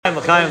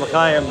L'chaim.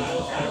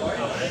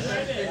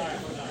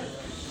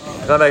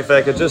 If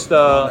I could just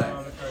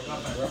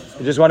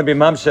want to be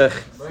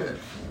mamshech.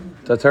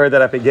 The Torah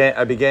that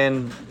I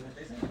began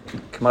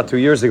come out 2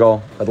 years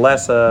ago, at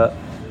last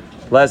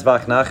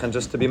Vacht, Nacht, and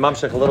just to be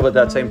mamshech a little bit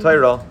that same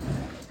Torah.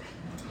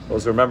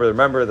 Those who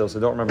remember. Those who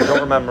don't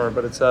remember.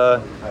 But it's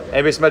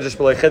every Medrash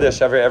B'lei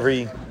Chiddush.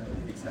 Every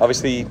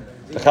obviously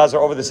the Chaz are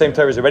over the same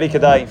Torah is already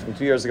Kedai from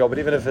 2 years ago. But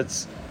even if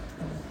it's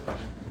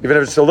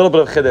a little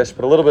bit of Chiddush,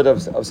 but a little bit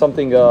of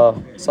something of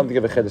a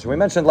Chiddush. We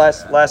mentioned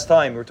last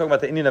time we were talking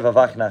about the Indian of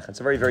Vacht Nacht.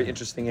 It's a very, very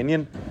interesting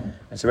Indian.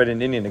 It's already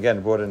an Indian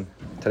again brought in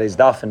today's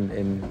daf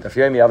in Daf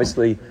Yomi.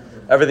 Obviously,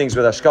 everything's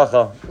with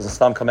Ashkacha. Does the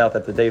Stam come out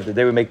that the day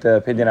we make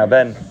the Pidyon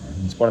Aben?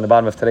 It's brought in the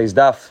bottom of today's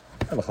daf.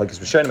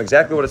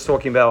 Exactly what it's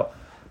talking about.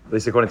 At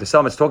least according to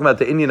some, it's talking about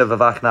the Indian of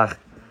Vacht Nacht.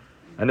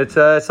 And it's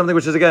something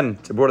which is, again,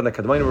 it's brought in the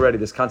Kadmonim already,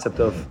 this concept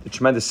of the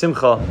tremendous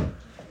simcha,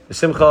 the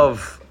simcha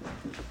of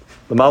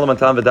the Milah and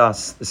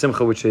V'das, the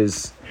simcha which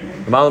is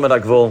the Milah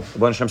and Agvul. The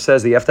Baruch Hashem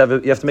says that you have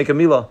to make a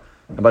Milah.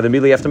 And by the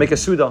Milah you have to make a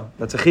Suda.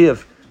 That's a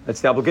Chiyuv.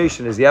 That's the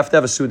obligation, is you have to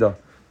have a Suda.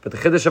 But the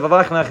Chiddush of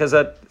Vacht Nacht is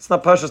that it's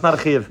not Pashas, it's not a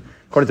Chiyuv.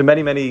 According to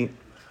many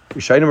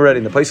Rishayim already,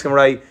 in the Paiskim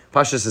right,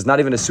 Pashas is not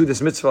even a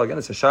Sudas mitzvah. Again,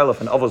 it's a Shaila if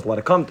an Avos allowed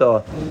to come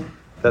to.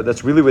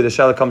 That's really where the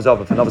Shaila comes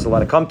up. If an Avos allowed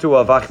to come to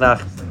a Vacht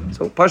Nacht.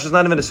 So Pashas is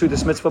not even a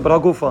Sudas mitzvah, but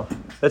Hagufa.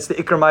 That's the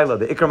Ikar Milah.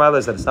 The Ikar Milah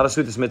is that it's not a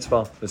Sudas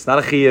mitzvah. It's not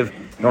a Chiyuv.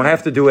 You don't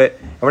have to do it.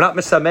 And we're not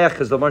Mesamech,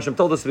 because the Baruch Hashem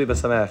told us to be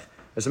Mesamech.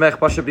 Mesamech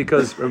Pasha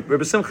because we're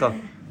B'simcha.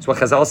 It's what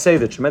Chazal say,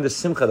 the tremendous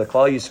Simcha, the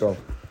Klal Yisrael.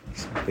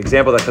 The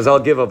example that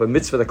Chazal give of a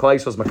mitzvah, the Klal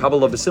Yisrael's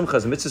makabel of B'simcha,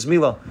 is a mitzvah's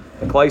Milah.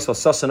 The Klal Yisrael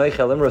Sasan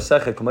Eichel Imra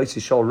Sechek K'maitzi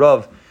Shol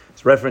Rav.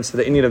 It's reference to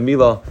the Indian of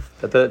Milah,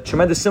 that the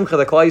tremendous simcha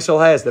that Klal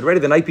Yisrael has, that already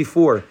the night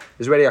before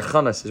is already a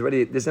chanas,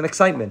 there's an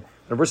excitement.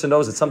 And a person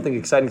knows that something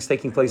exciting is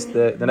taking place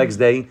the next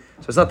day.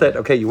 So it's not that,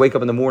 okay, you wake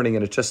up in the morning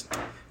and it's just,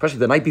 especially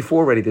the night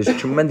before already, there's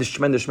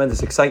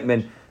tremendous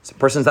excitement. So the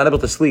person's not able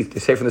to sleep. They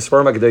say from the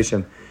Sfarim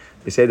HaKadoshim,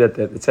 they say that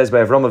it says by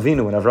Avram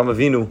Avinu, when Avram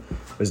Avinu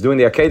was doing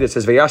the Akedah, it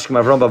says,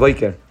 Vayashkim Avram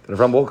B'Vayker, that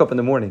Avram woke up in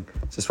the morning.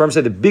 So Sfarim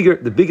said the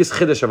biggest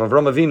Chiddush of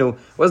Avram Avinu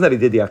wasn't that he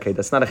did the Akedah,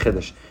 that's not a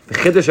Chiddush. The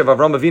Chiddush of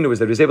Avram Avinu is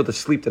that he was able to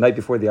sleep the night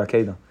before the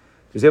Akedah.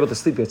 He was able to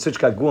sleep, he had such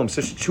gaguam,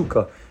 such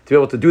chukah, to be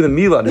able to do the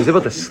Milah, and he was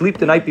able to sleep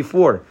the night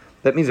before.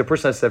 That means a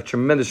person has to have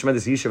tremendous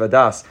yishuv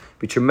adas,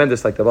 be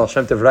tremendous, like the Baal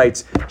Shem Tov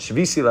writes,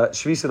 Shvisi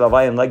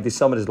lavayim, like the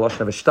summit is the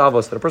lashon of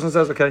Ishtavos. That a person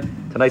says, okay,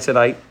 tonight's the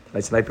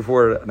night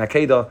before an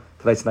Akedah,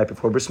 tonight's the night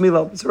before Bris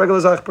Milah. It's a regular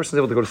zach. Person's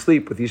able to go to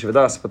sleep with yishuv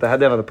adas, put the head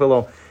down on the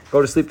pillow,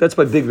 go to sleep. That's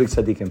by big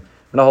tzaddikim.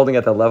 We're not holding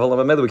at that level.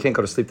 We can't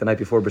go to sleep the night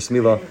before Bris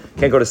Milah,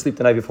 can't go to sleep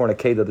the night before an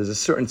Akedah. There's a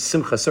certain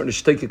simcha, a certain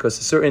shteikikus,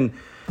 a certain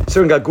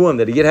gaguim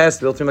that a yid has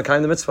to be able to be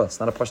makayim the mitzvah.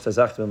 It's not a pashta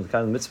zach to be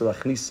makayim the mitzvah.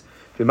 Lachnis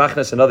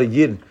v'machnas another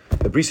yid.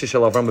 The Bris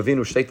shel Avram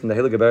Avinu state in the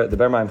Hilig the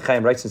Bermaim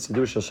Chaim writes in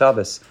Sidur Shel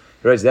Shabbos.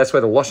 He writes that's why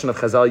the lashon of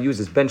Chazal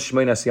uses ben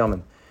shmoinas yamim.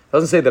 It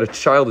doesn't say that a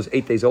child is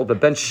 8 days old, but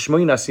ben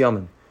shmoinas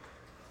yamim.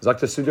 It's like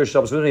the Sidur Shel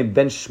Shabbos. What does it mean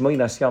ben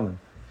shmoinas yamim?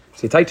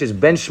 See, Taichas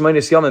ben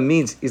shmoinas yamim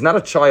means he's not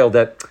a child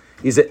that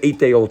he's an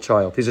 8-day-old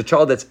child. He's a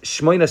child that's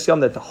shmoinas yamim,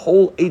 that the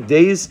whole 8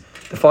 days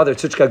the father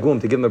tzitch gagum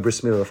to give him a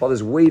bris milah. The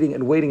father's waiting.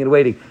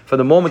 For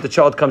the moment the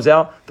child comes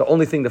out, the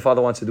only thing the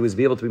father wants to do is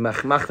be able to be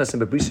machnas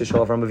and bebrisa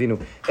shel Avram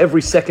Avinu.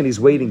 Every second he's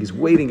waiting,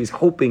 he's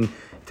hoping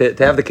to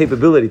have the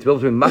capability to be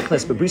able to be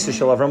machnas bebrisa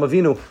shel Avram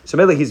Avinu. So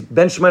maybe he's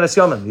ben shmanas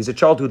yaman. He's a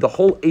child who the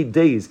whole 8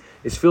 days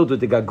is filled with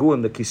the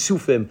gaguim, the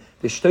kisufim,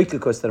 the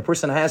shtoikikos that a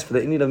person has for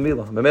the Indian of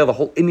Milah. The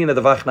whole Indian of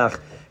the Vacht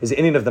Nacht is the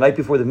Indian of the night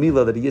before the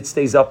Milah, that the Yid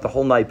stays up the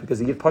whole night because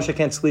the Yid Pasha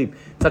can't sleep.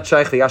 It's not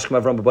shaykh the Yashkim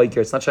Avram B'Bayker.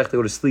 It's not shaykh to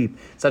go to sleep.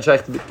 It's not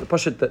shaykh to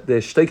Pasha the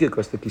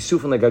shtoikikos, the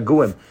kisufim, the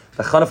gaguim,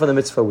 the chana from the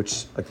mitzvah,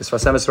 which, like the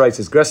Sfas Emes writes,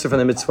 is aggressive from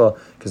the mitzvah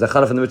because the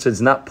chana from the mitzvah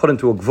is not put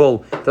into a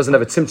gvul. It doesn't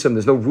have a tzimtzum.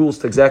 There's no rules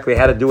to exactly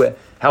how to do it,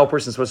 how a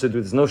person's supposed to do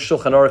it. There's no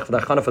shulchan aruch for the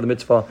chana for the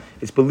mitzvah.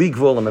 It's beli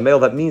gvul, and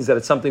memel that means that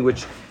it's something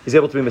which is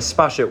able to be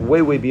mispashet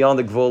way beyond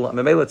the gvul. And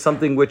memel it's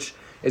something which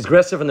is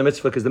aggressive in the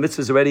mitzvah because the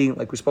mitzvah is already,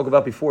 like we spoke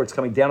about before, it's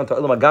coming down into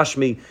Ilam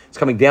HaGashmi, it's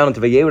coming down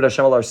into Vayevud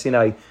Hashem al Har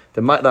Sinai.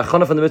 The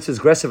chana from the mitzvah is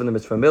aggressive in the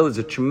mitzvah. Memel is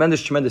a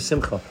tremendous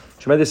simcha,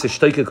 tremendous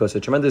shtoikikos, a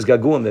tremendous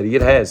gaguim that a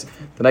yid has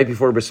the night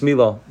before Bris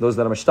Milah. Those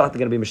that are mishtat are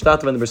going to be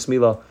mishtativ in the Bris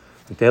Milah.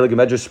 The Heilige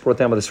Medrash brought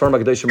down by the Sfarim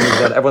HaKadoshim means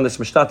that everyone that's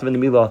mishtativ in the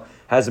Milah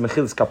has a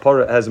mechilas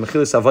kapara, has a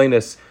mechilas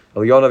avainis.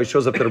 Eliyahu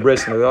shows up to the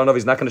bris, and Eliyahu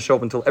is not going to show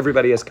up until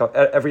everybody has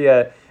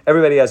mechila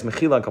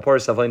and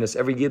kaparas avainis.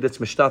 Every yid that's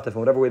mishtatif in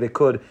whatever way they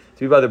could to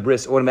be by the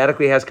bris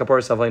automatically has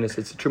kaparas avainis.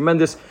 It's a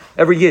tremendous.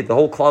 Every yid, the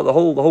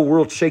whole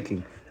world's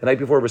shaking the night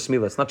before bris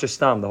milah. It's not just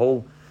stam. The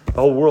whole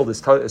world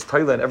is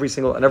taila in every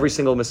single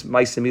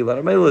ma'aseh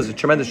milah. Milah is a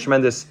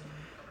tremendous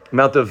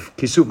amount of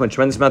kisufman,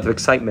 tremendous amount of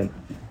excitement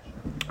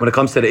when it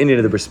comes to the Indian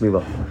of the bris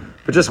milah.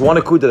 But just one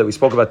akuda that we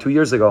spoke about 2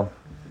 years ago.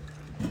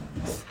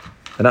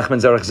 The Nachman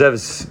Zarach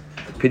Zev's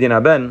Pidyon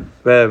Aben,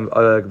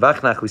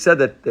 Vacht Nacht, we said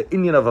that the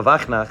Indian of a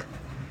Vacht Nacht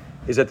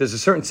is that there's a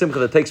certain simcha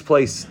that takes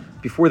place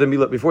before the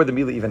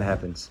Milah even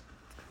happens.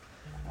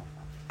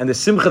 And the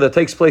simcha that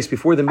takes place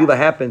before the Milah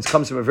happens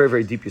comes from a very,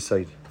 very deep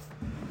yesod.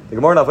 The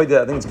Gemara in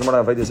Avodah, I think it's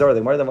Gemara in Avodah Zarah. The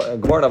Gemara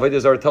in Avodah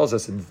Zarah tells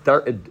us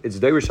it's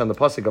Derish on the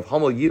pasuk of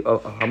Hamol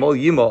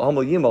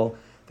Yimol,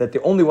 that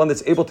the only one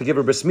that's able to give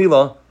a bris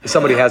milah is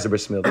somebody who has a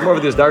bris milah. The Gemara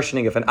is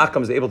darshaning if an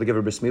akam is able to give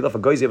a bris milah, if a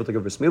guy is able to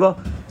give a bris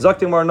milah. Zakti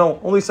Gemara, no,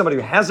 only somebody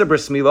who has a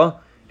bris milah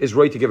is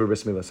right to give a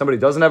bris milah. Somebody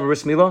who doesn't have a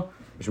bris milah,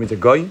 which means a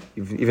guy,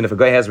 even if a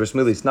guy has a bris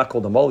milah, he's not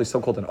called a mol, he's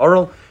still called an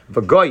oral. If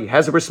a guy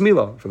has a bris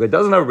milah, if a guy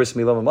doesn't have a bris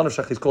milah, a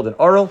manavshach, he's called an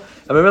oral.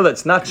 And remember,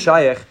 it's not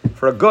shayach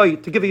for a guy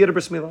to give a yid a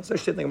bris milah. So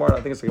shit, the Gemara,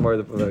 I think it's the Gemara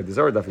the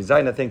Zohar Daf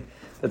Zayin, I think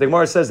that the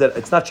Gemara says that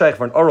it's not shayach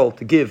for an oral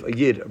to give a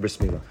yid a bris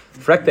milah.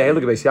 Frek the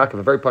Heilige Beis Yaakov,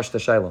 a very pashta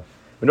shayla.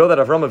 We know that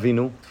Avram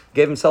Avinu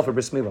gave himself a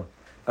bris milah.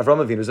 Avram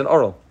Avinu is an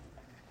oral.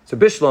 So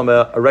Bishlam,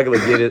 a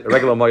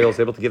regular mile, is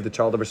able to give the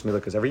child a bris milah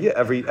because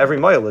every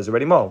mile is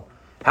already mile.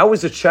 How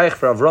is it shaykh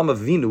for Avram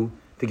Avinu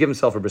to give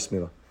himself a bris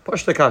milah?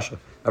 Pashta kasha.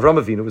 Avram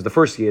Avinu was the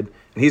first yid,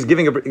 and he's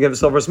giving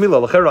himself a bris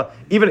milah. L'chera,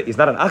 even he's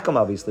not an akam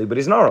obviously, but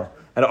he's an oral,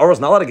 and an oral is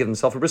not allowed to give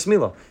himself a bris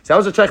milah. So how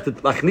is it shaykh that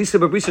lachnisa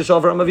b'brisa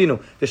shel Avram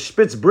Avinu? The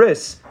spitz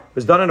bris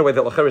was done in a way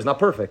that l'chera is not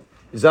perfect.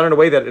 It's done in a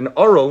way that an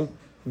oral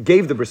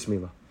gave the bris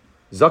milah.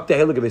 Zakta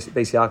Heilige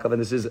Beis Yaakov, and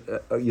this is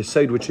a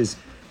yesod which is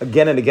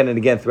again and again and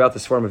again throughout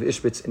this form of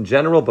Ishbitz in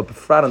general, but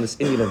befrat on this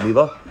Indian of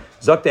Milah.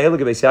 Zakta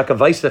Heilige Beis Yaakov,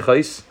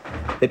 Vaisechais,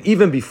 that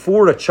even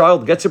before a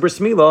child gets a bris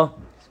milah,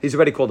 he's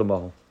already called a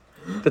mahal.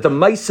 That the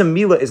Maisa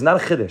Milah is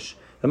not a chiddush.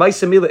 The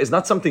Maisa Milah is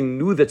not something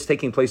new that's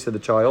taking place to the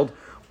child.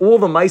 All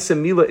the Maisa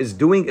Milah is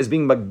doing is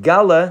being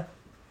magala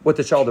what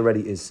the child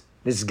already is.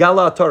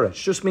 Nizgala Torah.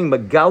 It's just being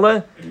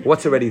magala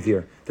what's already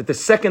there. That the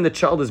second the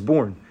child is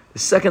born, the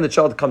second the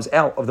child comes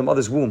out of the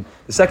mother's womb,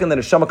 the second that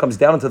Neshama comes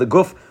down into the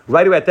guf,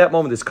 right away at that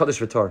moment it's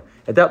Kaddish V'Tar.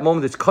 At that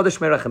moment it's Kaddish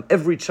Merechem.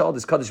 Every child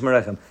is Kaddish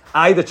Merechem.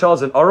 The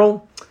child's an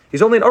oral.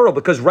 He's only an oral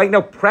because right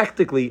now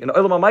practically in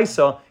Olam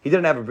HaMaisa he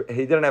didn't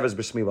have his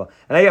bris milah,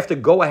 and now you have to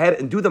go ahead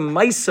and do the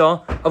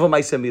Maisa of a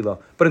Maisa Milah.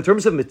 But in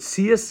terms of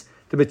Metzias,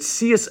 the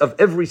Metzias of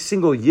every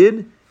single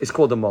Yid is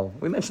called a Mal.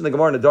 We mentioned the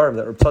Gemara in the Dharam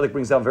that Reb Tzadok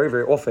brings down very,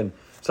 very often.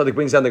 Tzadok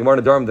brings down the Gemara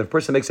in the Dharam that if a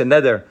person makes a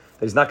neder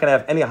that he's not going to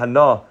have any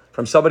hana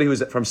from somebody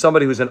who's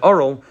an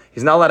oral,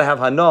 he's not allowed to have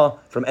hana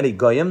from any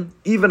goyim,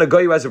 even a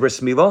goy who has a bris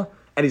milah,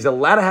 and he's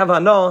allowed to have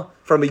hana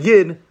from a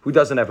Yid who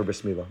doesn't have a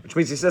bris milah. Which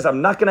means he says,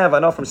 I'm not going to have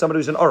hana from somebody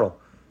who's an oral.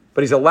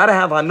 But he's allowed to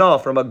have hana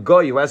from a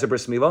goy who has a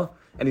bris milah,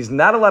 and he's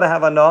not allowed to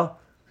have hana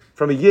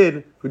from a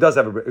yid who does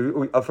have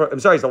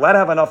he's allowed to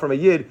have hana from a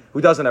yid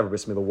who doesn't have a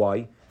bris milah.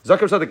 Why? It's a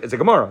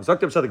Gemara.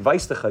 Zakir Tzadok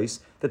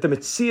Vaistechais that the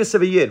metzias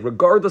of a yid,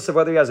 regardless of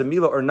whether he has a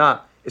milah or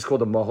not, is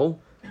called a mahal.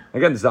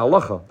 Again, this is the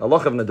halacha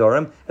of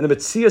Nadarim, and the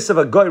metzias of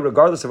a goy,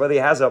 regardless of whether he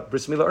has a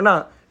bris milah or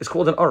not, is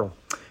called an aral.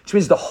 Which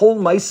means the whole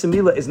Maisa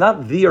Milah is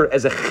not there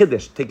as a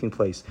chiddush taking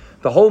place.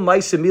 The whole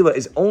Maisa Milah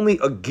is only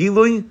a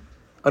gilui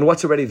on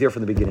what's already there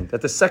from the beginning.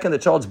 That the second the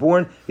child's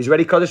born, he's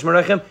ready Kaddish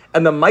Merechem,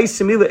 and the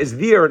Maisa Milah is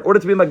there in order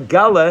to be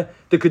Magala,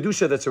 the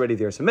Kedusha that's already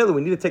there. So Milah,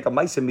 we need to take a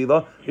Maisa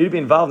Milah, we need to be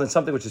involved in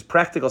something which is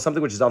practical,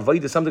 something which is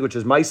Avodah, something which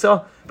is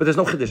Maisa, but there's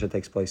no Chiddush that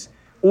takes place.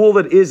 All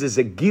it is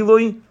a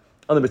Gilui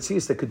on the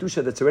Metzias, the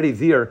Kedusha that's already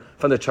there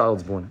from the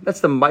child's born. That's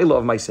the Milah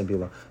of Maisa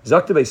Milah.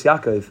 Zakta Beis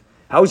Yaakov,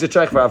 how is it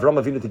shaykh for Avram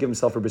Avinu to give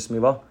himself a bris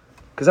milah?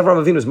 Because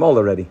Avram Avinu is mol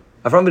already.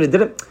 Avram Avinu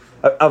didn't.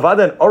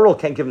 Avada, an oral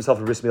can't give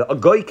himself a bris milah. A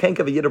goy can't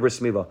give a yid a bris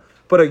milah.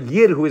 But a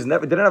yid who didn't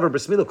have a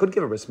bris milah could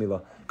give a bris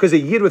milah. Because a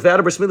yid without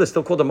a bris milah is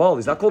still called a mol.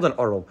 He's not called an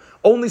oral.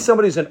 Only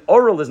somebody who's an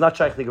oral is not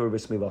shaykh to give a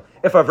bris milah.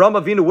 If Avram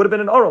Avinu would have been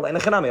an oral, and a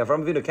chanami,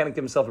 Avram Avinu can't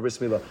give himself a bris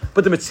milah.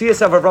 But the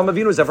metzias of Avram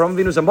Avinu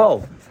is a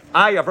mol.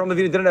 Avram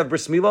Avinu didn't have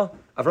bris milah.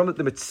 The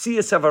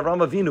metzias of Avram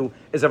Avinu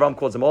is Avram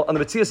called a mol. And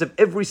the metzias of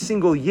every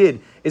single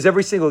yid is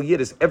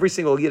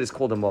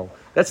called a mol.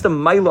 That's the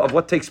milah of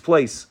what takes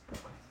place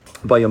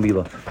by Yom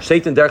Milah.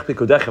 Shaitan Derech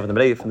Pikudecha from the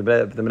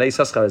Menei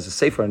Saschar is a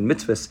sefer in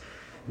mitzvahs.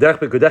 Derech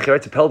Pikudecha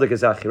writes a Peldik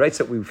Gezach. He writes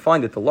that we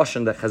find that the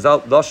lashon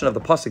of the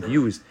pasuk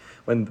used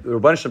when the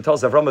Rebbeinu Shem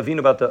tells Avram Avinu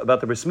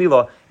about the bris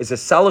milah is a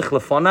salach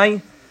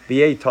lefanai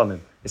v'yei tamim.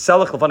 A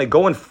salach lefanai,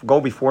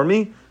 go before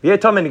me. V'yei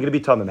tamim, you're going to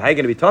be tamim. How are you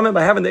going to be tamim?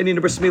 By having the Indian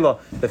bris milah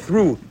that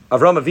through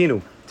Avram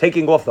Avinu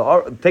taking off the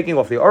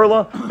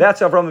arla,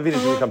 that's Avram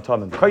Avinu to become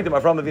tamim. Kaidim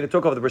Avram Avinu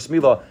took over the bris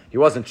milah. He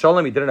wasn't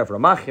shalom. He didn't have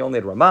ramah. He only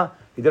had ramah.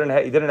 He didn't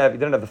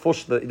have the full.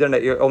 He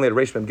only had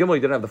Reish Mem Gimel. He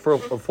didn't have the full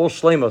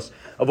shleimus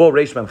of all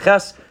Reish Mem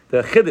Ches.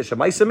 The chiddush of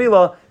Maisa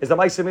Milah is the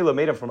Maisa Milah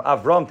made him from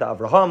Avram to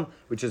Avraham,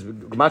 which is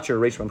Gematria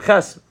Reish Mem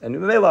Ches. And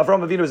Milah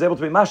Avram Avinu was able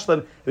to be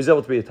mashlim. He was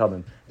able to be a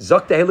tamim.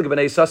 Zakta Heilig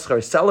b'nei Saschar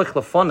Salach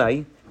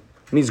lefanai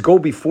means go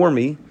before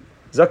me.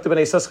 Zakta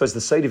b'nei Saschar is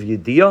the site of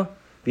Yediyah.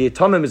 The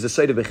tamim is the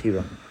site of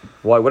Bechira.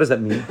 Why? What does that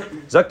mean?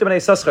 Zakta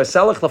b'nei Saschar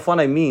Salach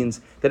lefanai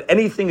means that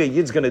anything a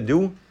yid's going to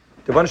do,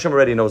 the Rebbeinu Shem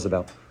already knows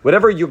about.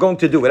 Whatever you're going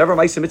to do, whatever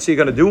Ma'aseh Mitzvah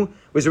you're going to do,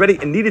 was already,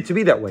 it needed to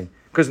be that way.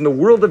 Because in the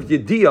world of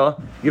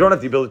Yediyah, you don't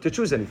have the ability to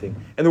choose anything.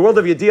 In the world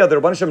of Yediyah, the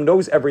Rebbeinu Shem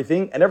knows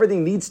everything, and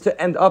everything needs to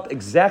end up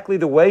exactly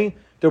the way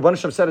the Rebbeinu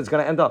Shem said it's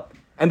going to end up.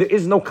 And there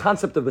is no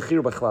concept of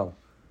Bechir B'chlal.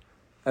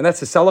 And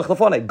that's the salach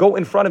lafonai. Go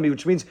in front of me,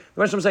 which means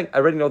the Moshe is saying, I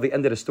already know the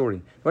end of the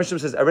story. The Moshe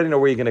says, I already know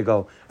where you're going to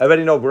go. I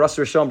already know Baras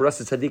Rishon,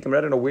 Baras Tzadikim. I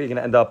already know where you're going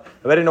to end up.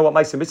 I already know what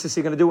Ma'aseh Mitzvahs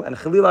you're going to do. And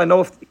Chalila, I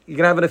know if you're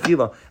going to have an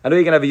Afila. I know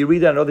you're going to have a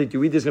Yerida. I know that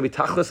Yerida is going to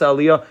be Tachlis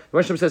Aliyah. The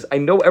Moshe says, I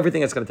know everything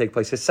that's going to take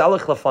place. It's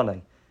salach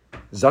lafonai.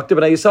 Zakta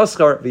b'nai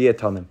Yisachar v'yeh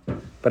tamim.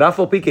 But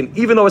afal pikin,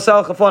 even though it's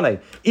salach lafonai,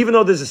 even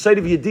though there's a side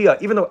of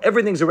Yediyah, even though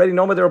everything's already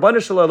known by the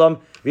Rabbanan Shalom,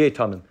 v'yeh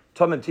tamim.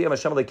 Tamim tiyam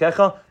Hashem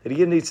lekecha, that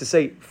he needs to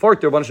say, for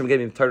the Rabbanan Hashem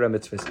gave him Torah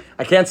mitzvahs.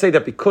 I can't say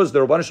that because the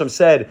Rabbanan Hashem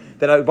said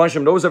that Rabbanan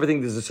Hashem knows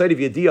everything, there's a side of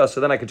Yediyah, so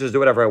then I could just do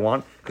whatever I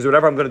want, because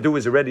whatever I'm going to do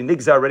is already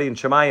nigzah, already in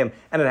Shemayim,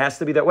 and it has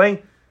to be that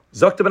way.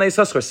 Zakta b'nai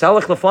Yisachar,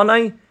 salach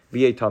lafonai,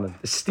 v'yeh tamim.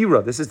 The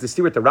stira, this is the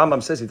stira that the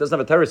Rambam says he doesn't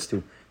have a teretz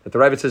to. That the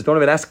Ravid says, don't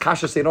even ask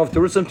Kasha, say you don't have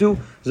Terusam to.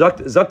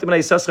 Zakta b'nai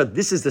Yisachar,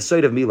 this is the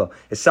side of Milah.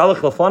 It's salach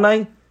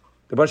lafonai.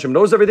 The Rebbe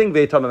knows everything.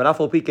 V'yeh tamim, and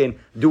afal pikein,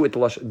 do it the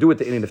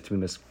inyan of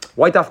Tmimis.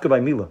 Why dafka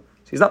by Milah?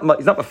 He's not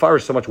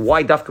mafarish so much.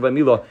 Why dafka by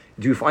Milah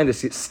do you find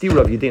this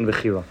stira of Yedin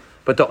v'chira?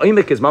 But the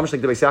oimik is mamash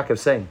like the Beis Yaakov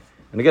saying.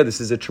 And again, this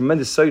is a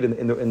tremendous side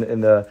in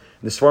the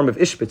swarm of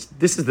Ishbitz.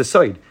 This is the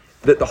side.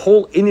 The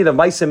whole inyan of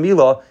Ma'aseh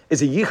Milah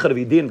is a yichad of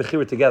Yedin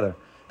v'chira together.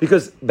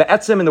 Because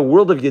be'etzem in the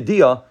world of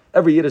Yediyah,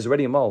 every yid is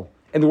already a mal.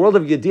 In the world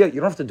of Yediyah, you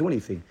don't have to do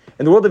anything.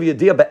 In the world of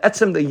Yediyah,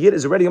 be'etzem, the yid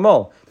is already a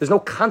mal. There's no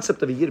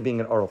concept of a yid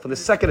being an oral. From the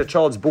second a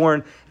child's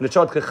born, and the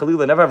child can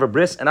chalila never have a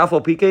bris, and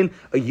afal pikein,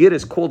 a yid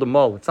is called a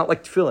mal. It's not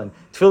like tefillin.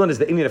 Tefillin is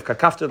the inyan of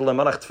kakafta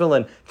lemanach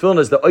tefillin. Tefillin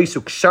is the ois who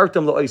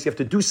kshartam the ois. You have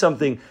to do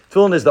something.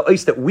 Tefillin is the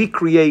ois that we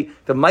create.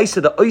 The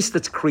ma'aseh, the ois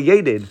that's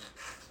created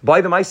by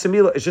the Ma'aseh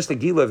Milah is just a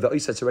gila of the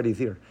ois that's already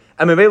there.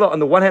 And Memela, on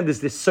the one hand, there's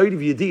this side of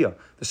Yediyah.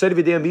 The side of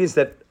Yediyah means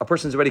that a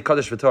person's already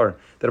Kaddish V'Tar,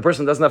 that a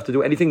person doesn't have to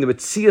do anything. The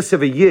Metzias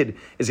of a Yid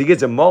is a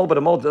Yid's a Mal, but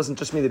a Mal doesn't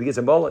just mean that he Yid's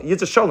a Mal. A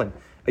Yid's a Sholem.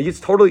 A Yid's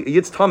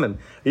Tamim.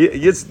 A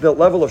Yid's the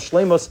level of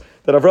Shlemos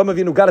that Avraham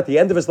Avinu got at the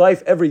end of his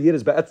life. Every Yid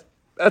is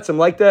Be'etzem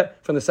like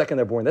that from the second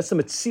they're born. That's the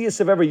Metzias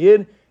of every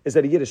Yid, is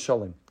that a Yid is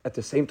Sholem. At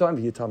the same time,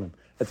 Yid Tamim.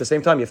 At the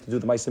same time, you have to do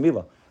the Ma'aseh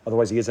Milah.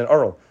 Otherwise, he is an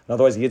oral. And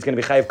otherwise, he is going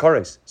to be chayiv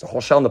kares. It's a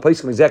whole shell in the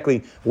place.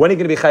 Exactly when are you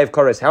going to be chayiv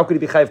kares? How could he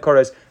be chayiv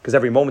kares? Because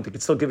every moment you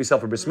can still give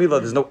yourself a bris milah.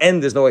 There's no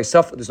end. There's no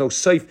isaf. There's no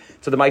saif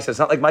to the ma'aseh. It's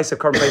not like ma'aseh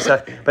karm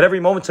pesach. But every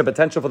moment's a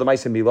potential for the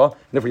ma'aseh milah. And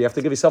therefore, you have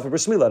to give yourself a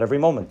bris milah at every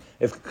moment.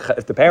 If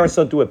the parents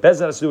don't do it,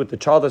 Bezan has to do it. The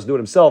child has to do it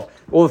himself.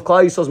 All of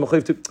Klal Yisrael's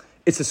mechayiv to.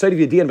 It's the side of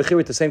Yediyah and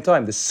Bechira at the same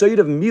time. The side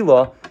of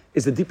Milah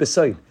is the deepest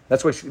side.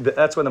 That's why the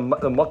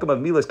makam of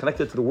Milah is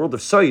connected to the world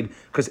of side,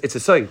 because it's a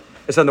side.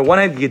 It's on the one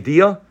hand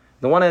Yediyah.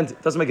 On the one hand,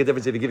 it doesn't make a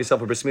difference if you give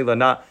yourself a bris milah or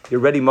not. You're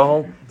ready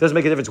mahal. It doesn't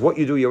make a difference what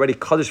you do. You're ready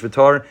kaddish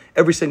v'tar.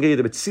 Every single year,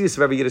 the mitzvahs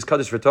of every year is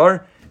kaddish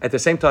v'tar. At the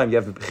same time, you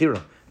have a bechira.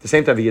 At the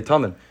same time, you get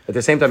tamim. At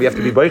the same time, you have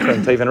to be boicher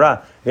and tayv and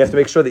ra. You have to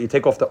make sure that you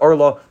take off the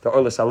orla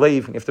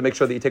salev. You have to make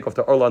sure that you take off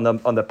the orla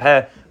on the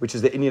peh, which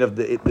is the inyan of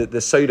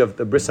the side of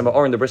the bris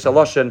ma'or and the bris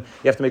loshen.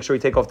 You have to make sure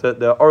you take off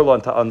the orla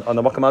on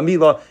the makam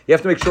amila. You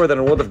have to make sure that in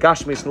the world of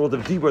gashmis, in the world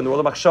of dibur, in the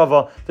world of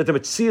machshava, that the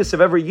mitzvahs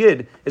of every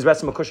yid is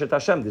betzim makushet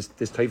Hashem. This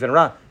tayv and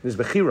ra. This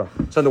bechira.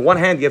 So on the one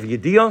hand, you have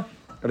yediyah,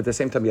 and at the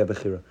same time, you have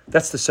bechira.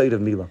 That's the side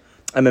of milah.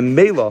 And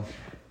memela,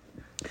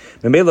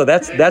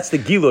 that's the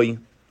gilui.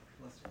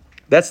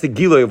 That's the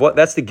gila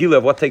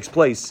of what takes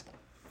place.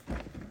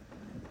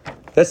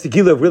 That's the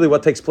gila of really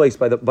what takes place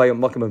by a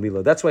makam of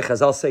milah. That's why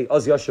Chazal say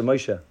Oz Yashem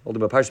Moshe. Holding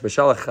by Parsh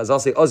B'Shalach, Chazal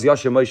say Oz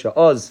Yashem Moshe.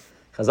 Oz.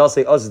 Chazal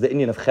say Oz is the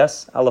inyan of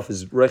Ches. Aleph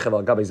is Reichav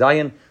al Gabi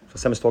Zayin.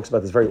 Chasemis talks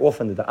about this very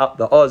often. That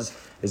the Oz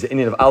is the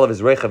inyan of Aleph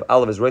is Reichav.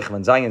 Aleph is Reichav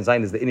and Zayin.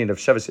 Zayin is the inyan of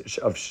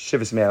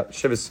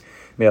Shivas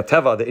Mea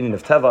Teva. The inyan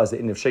of Teva is the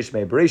inyan of Sheish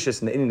Mea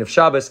Bereshis, and the inyan of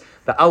Shabbos.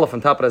 The Aleph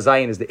on top of the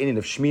Zayin is the inyan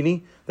of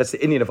Shmini. That's the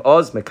inyan of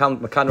Oz. Mekan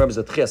Rembes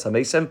at Chias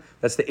HaMesim.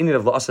 That's the inyan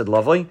of La'asad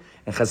Lavoi.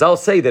 And Chazal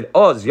say that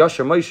Oz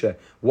Yasher Moshe.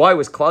 Why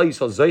was Klal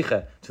Yisrael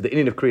Zeiche to the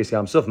inyan of Kriyas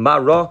Yam Suf? Ma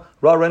Ra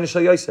Renish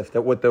Yosef.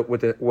 That what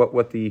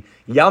the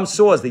Yam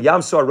saw is the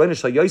Yam saw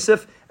Renish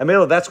Yosef, and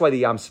Mela, that's why the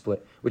Yam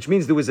split. Which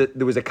means there was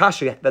a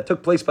kasha that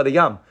took place by the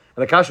Yam.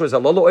 And the kasha was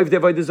Alolo Oiv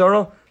Devoid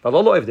Zara,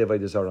 Alolo Oiv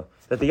Devoid Zara.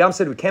 That the Yam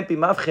said we can't be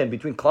mavchen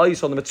between Klal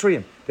Yisrael and the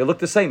Mitzrayim. They look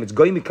the same. It's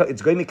goy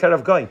mikar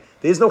of goy.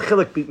 There is no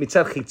chilik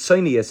mitzad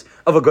chitzonius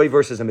of a goy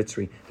versus a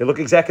Mitzri. They look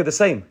exactly the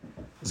same.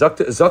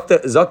 Zakta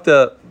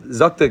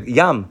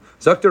Yam,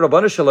 Zakta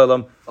Rabbanu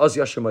Shalom, Oz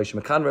Yashem Moshe,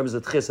 Mekan Rembes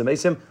at Chias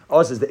HaMesim.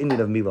 Oz is the inyan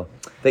of Milah.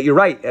 That you're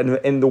right, and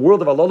in the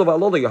world of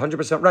Alolo, you're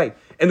 100% right.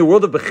 In the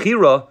world of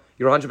Bechira,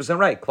 you're 100%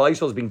 right. Klal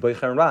Yisrael is being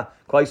Boicher and Ra.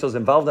 Klal Yisrael is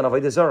involved in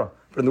Avodah Zarah.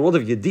 But in the world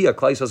of Yediyah,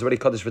 Klal Yisrael is already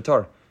Kaddish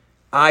V'Tar.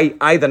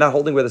 They're not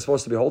holding where they're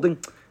supposed to be holding.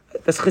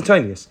 That's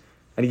Chitonius.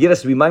 And a yid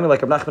has to be maimin,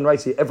 like Rav Nachman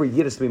writes. Every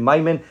yid has to be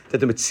maimin that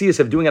the mitzias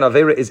of doing an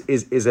avera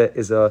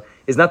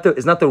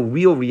is not the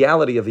real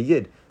reality of a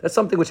yid. That's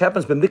something which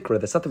happens b'mikra.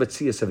 That's not the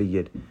mitzias of a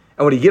yid.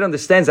 And when a yid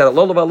understands that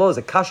Allah is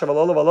a kasha of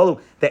Allah,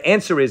 the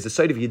answer is the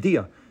side of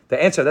yediyah.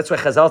 The answer. That's why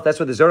Chazal. That's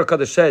what the Zohar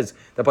Kodesh says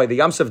that by the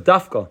Yamsuf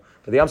Dafka,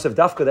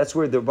 that's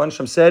where the Rebbeinu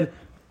Shem said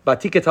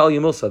Ba'atikat al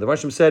yimulsa. The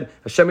Roshim said,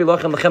 Hashem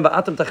yilachem lechem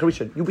ba'atam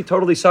tacharishan. You be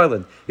totally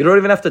silent. You don't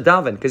even have to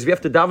daven, because if you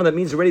have to daven, that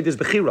means already there's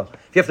bechira.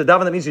 If you have to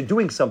daven, that means you're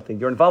doing something.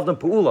 You're involved in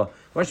pu'ula.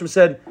 The Roshim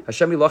said,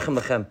 Hashem yilachem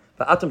lechem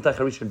ba'atam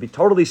tacharishan. Be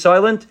totally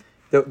silent.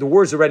 The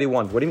war's already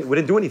won. What do you mean? We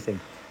didn't do anything.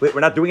 We're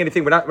not doing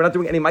anything. We're not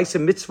doing any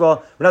ma'aseh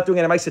mitzvah. We're not doing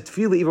any ma'aseh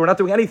tefillah even. We're not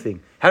doing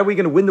anything. How are we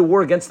going to win the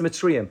war against the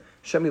Mitzrayim?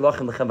 Hashem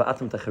yilachem lechem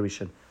ba'atam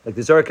tacharishan. Like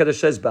the Zohar Kadosh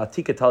says,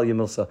 ba'atikat al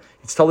yimilsa.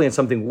 It's totally in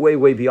something way,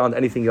 way beyond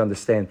anything you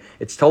understand.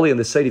 It's totally on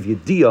the side of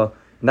Yediyah,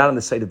 not on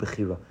the side of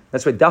Bechira.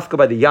 That's why Dafka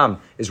by the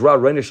Yam is Ra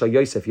Reinish Al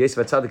Yosef.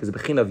 Yosef HaTzadik is a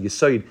Bechina of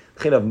Yesoid,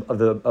 Bechina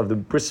of the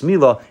Bris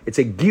Milah. It's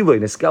a Giloy,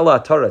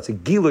 Neskala Atara. It's a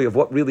Giloy of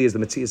what really is the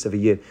Metzias of a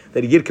Yid.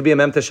 That a Yid could be a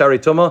Mem Tashari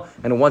Tuma,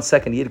 and in 1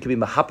 second a Yid could be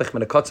Mahapech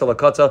Menakatza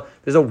Lakatza.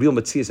 There's no real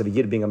Metzias of a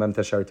Yid being a Mem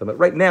Tashari Tuma.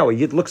 Right now, a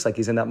Yid looks like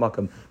he's in that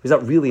Makam. He's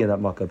not really in that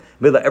Makam.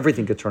 Milah,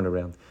 everything could turn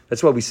around.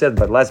 That's why we said,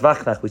 but last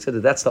Vacht, we said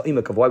that that's the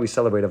imak of why we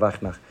celebrate a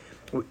Vacht.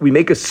 We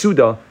make a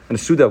Suda, and a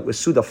Suda,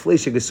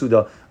 fleshig a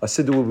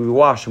Suda where we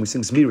wash and we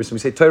sing Zmiris and we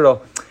say Torah,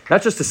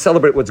 not just to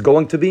celebrate what's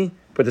going to be,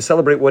 but to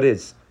celebrate what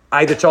is.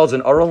 The child's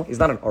an Oral, he's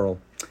not an Oral.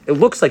 It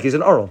looks like he's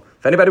an Oral.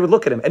 If anybody would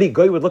look at him, any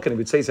guy would look at him,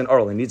 he'd say he's an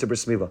Oral, he needs a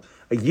Bris Milah.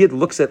 A Yid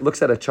looks at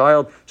a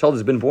child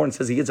has been born and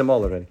says he Yid's a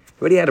Mal already.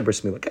 He already had a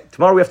Bris Milah. Okay,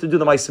 tomorrow we have to do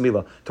the Maisa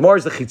Milah.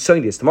 Tomorrow's the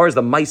Chitzonius, tomorrow's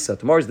the Maisa,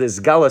 tomorrow's the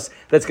Zgalas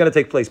that's going to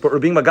take place. But we're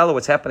being Magala,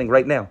 what's happening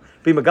right now.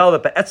 Being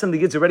Magala, that Be'etzim the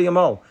Yid's already a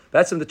Mal.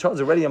 Be'etzim the child's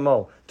already a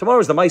Mal.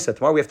 Tomorrow's the Maisa,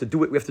 tomorrow we have to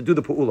do it, we have to do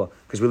the Pu'ula.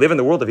 Because we live in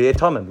the world of Yeh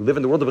Tamim, we live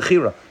in the world of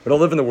Bechira. We don't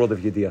live in the world of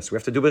Yediyah. So we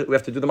have to do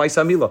the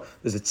Maisa Milah.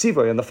 There's a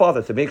Tzivah and the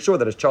father to make sure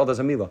that his child has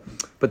a Milah.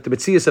 But the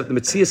Metzias of the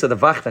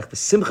Vachtach, the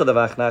Simcha of the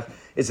Vachtach,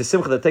 is a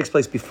Simcha that takes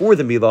place before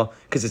the Milah,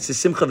 because it's the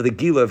Simcha of the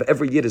Gila of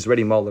every Yid is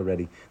ready Mal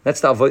already.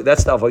 That's the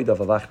Avodah of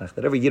a Vachtach,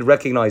 that every Yid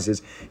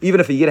recognizes, even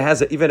if a Yid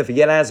has a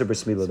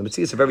Bris Milah, the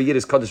Metzias of every Yid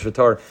is Kaddish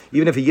V'Tar.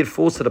 Even if a Yid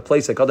falls to the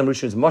place like Adam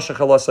Rishon is Mashach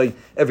Halasai,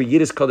 every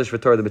Yid is Kaddish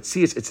V'Tar. The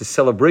Metzias, it's a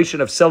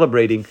celebration of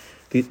celebrating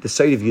the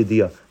side of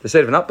Yediyah, the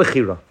side of not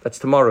Bechira. That's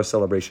tomorrow's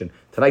celebration.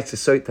 Tonight's the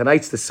side of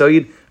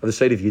the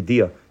side of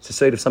Yediyah. It's the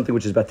side of something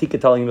which is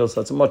Batikat Al Yimil,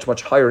 so it's a much,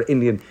 much higher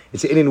Indian.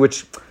 It's an Indian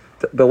which,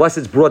 the less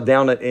it's brought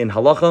down in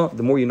halacha,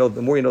 the more you know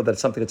that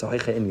it's something that's a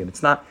haicha Indian.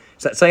 It's not.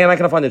 So you're not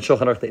going to find in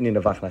Shulchan Aruch the Indian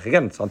of Vachtach.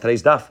 Again, it's on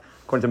today's daf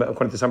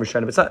according to Summer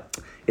Shana.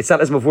 But it's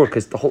not as mavur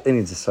because the whole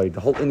Indian's a side. The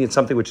whole Indian's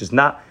something which is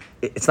not.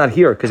 It's not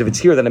here, because if it's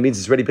here, then it means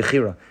it's ready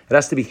bechira. It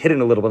has to be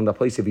hidden a little bit in the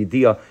place of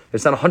Yediyah.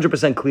 It's not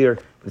 100% clear,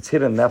 but it's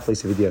hidden in that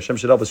place of Yediyah. Hashem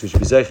should help us. We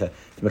should be zeicha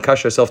to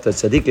mekash ourselves to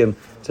tzaddikim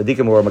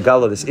or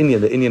Magala, this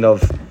Indian, the Indian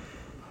of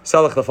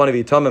Salach Lafani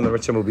V'Yitamim, and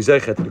Ritzim will be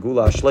zeicha to the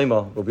Gula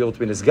Hashlema. We'll be able to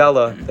be in his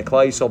Gala. The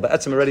Klai Yisrael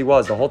Be'etzim already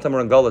was. The whole time we're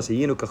in Gala,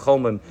 Yinu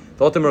Kachomim.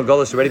 The whole time we're in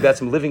Gala, already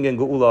Be'etzim living in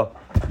Geula.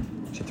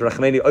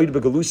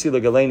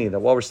 That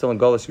while we're still in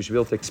Galus, we should be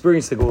able to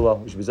experience the Gula.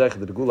 We should be zeicha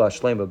to the Gula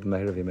Hashlema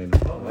b'mehir of Yemeinu.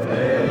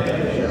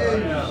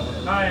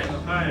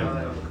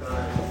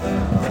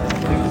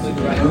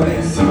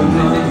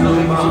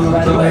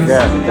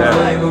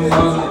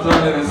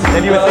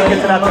 Then you would think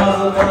it's about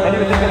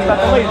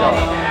the laser.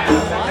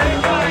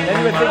 Then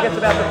you would think it's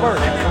about the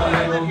first.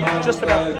 Just about